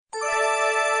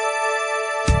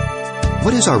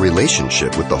What is our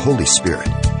relationship with the Holy Spirit?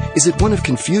 Is it one of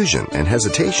confusion and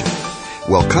hesitation?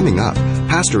 Well, coming up,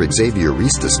 Pastor Xavier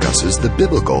Reese discusses the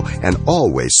biblical and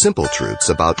always simple truths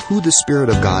about who the Spirit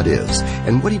of God is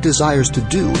and what He desires to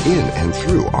do in and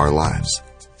through our lives.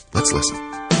 Let's listen.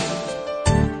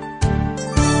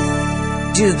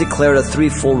 Jesus declared a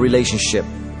threefold relationship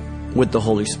with the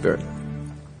Holy Spirit.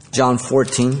 John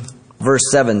 14, verse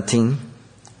 17.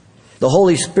 The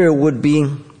Holy Spirit would be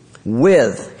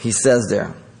with, he says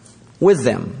there, with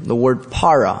them. The word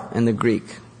para in the Greek,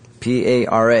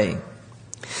 P-A-R-A.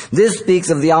 This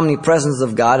speaks of the omnipresence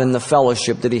of God and the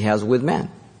fellowship that He has with man.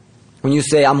 When you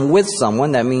say, I'm with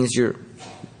someone, that means you're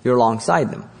alongside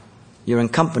them. You're in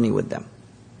company with them.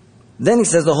 Then he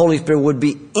says the Holy Spirit would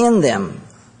be in them.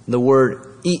 The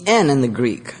word en in the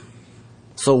Greek.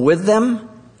 So with them,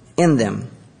 in them.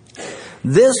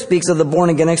 This speaks of the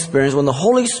born-again experience when the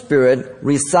Holy Spirit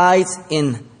resides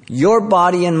in your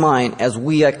body and mind as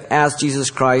we ask Jesus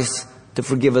Christ to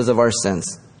forgive us of our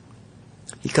sins.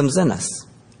 He comes in us.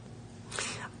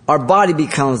 Our body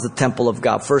becomes the temple of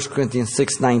God. 1 Corinthians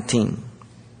 6:19.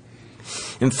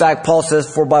 In fact, Paul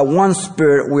says, for by one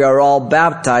Spirit we are all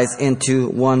baptized into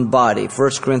one body.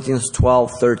 1 Corinthians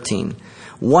 12:13.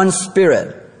 One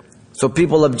Spirit. So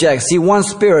people object. See, one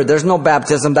Spirit, there's no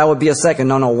baptism. That would be a second.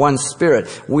 No, one Spirit.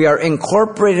 We are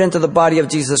incorporated into the body of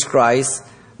Jesus Christ,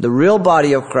 the real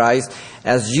body of Christ,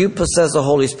 as you possess the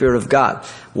Holy Spirit of God.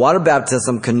 Water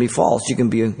baptism can be false. You can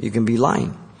be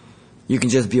lying. You can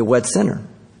just be a wet sinner.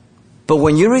 But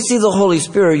when you receive the Holy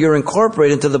Spirit, you're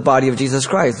incorporated into the body of Jesus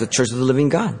Christ, the church of the living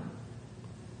God.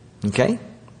 Okay?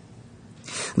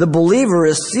 The believer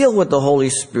is sealed with the Holy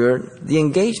Spirit, the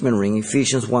engagement ring,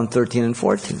 Ephesians 1:13 and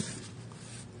 14.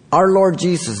 Our Lord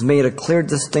Jesus made a clear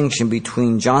distinction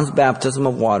between John's baptism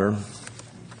of water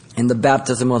and the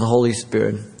baptism of the Holy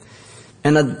Spirit,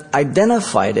 and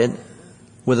identified it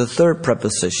with a third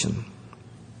preposition,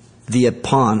 the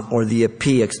epon or the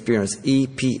epi experience,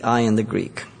 E-P-I in the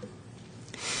Greek.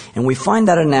 And we find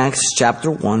that in Acts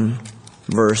chapter 1,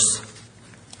 verse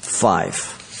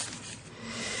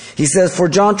 5. He says, for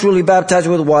John truly baptized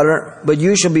with water, but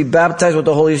you shall be baptized with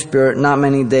the Holy Spirit not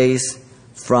many days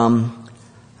from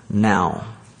now.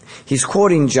 He's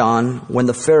quoting John when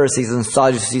the Pharisees and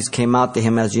Sadducees came out to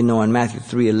him, as you know, in Matthew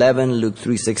 3:11, Luke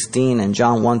 3:16, and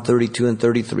John 1:32 and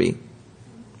 33.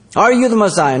 Are you the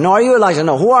Messiah? No. Are you Elijah?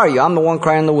 No. Who are you? I'm the one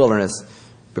crying in the wilderness.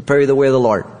 Prepare you the way of the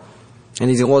Lord. And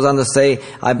he goes on to say,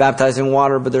 I baptize in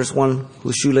water, but there's one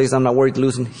whose shoelace I'm not worried to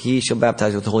loosen. He shall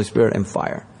baptize with the Holy Spirit and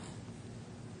fire.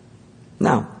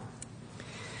 Now,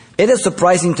 it is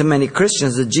surprising to many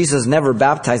Christians that Jesus never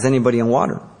baptized anybody in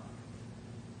water.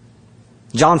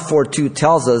 John 4:2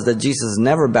 tells us that Jesus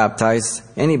never baptized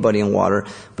anybody in water,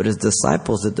 but His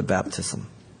disciples did the baptism.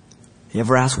 You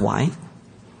ever ask why?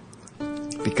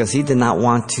 Because He did not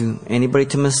want anybody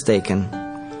to mistaken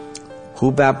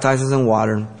who baptizes in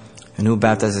water and who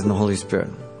baptizes in the Holy Spirit.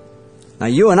 Now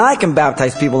you and I can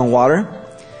baptize people in water,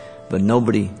 but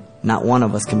nobody, not one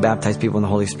of us, can baptize people in the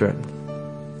Holy Spirit.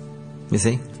 You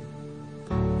see?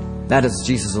 That is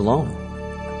Jesus alone.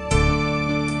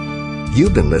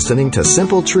 You've been listening to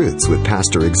Simple Truths with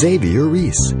Pastor Xavier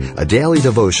Reese, a daily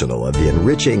devotional of the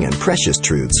enriching and precious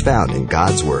truths found in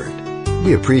God's Word.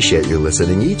 We appreciate you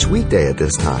listening each weekday at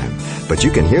this time, but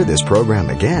you can hear this program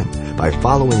again by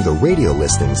following the radio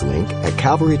listings link at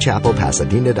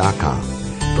CalvaryChapelPasadena.com.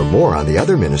 For more on the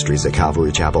other ministries at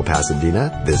Calvary Chapel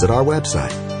Pasadena, visit our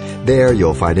website. There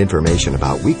you'll find information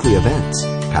about weekly events,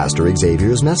 Pastor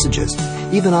Xavier's messages,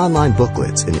 even online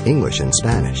booklets in English and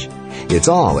Spanish. It's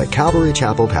all at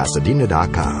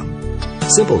CalvaryChapelPasadena.com.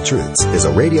 Simple Truths is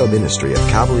a radio ministry of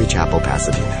Calvary Chapel,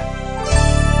 Pasadena.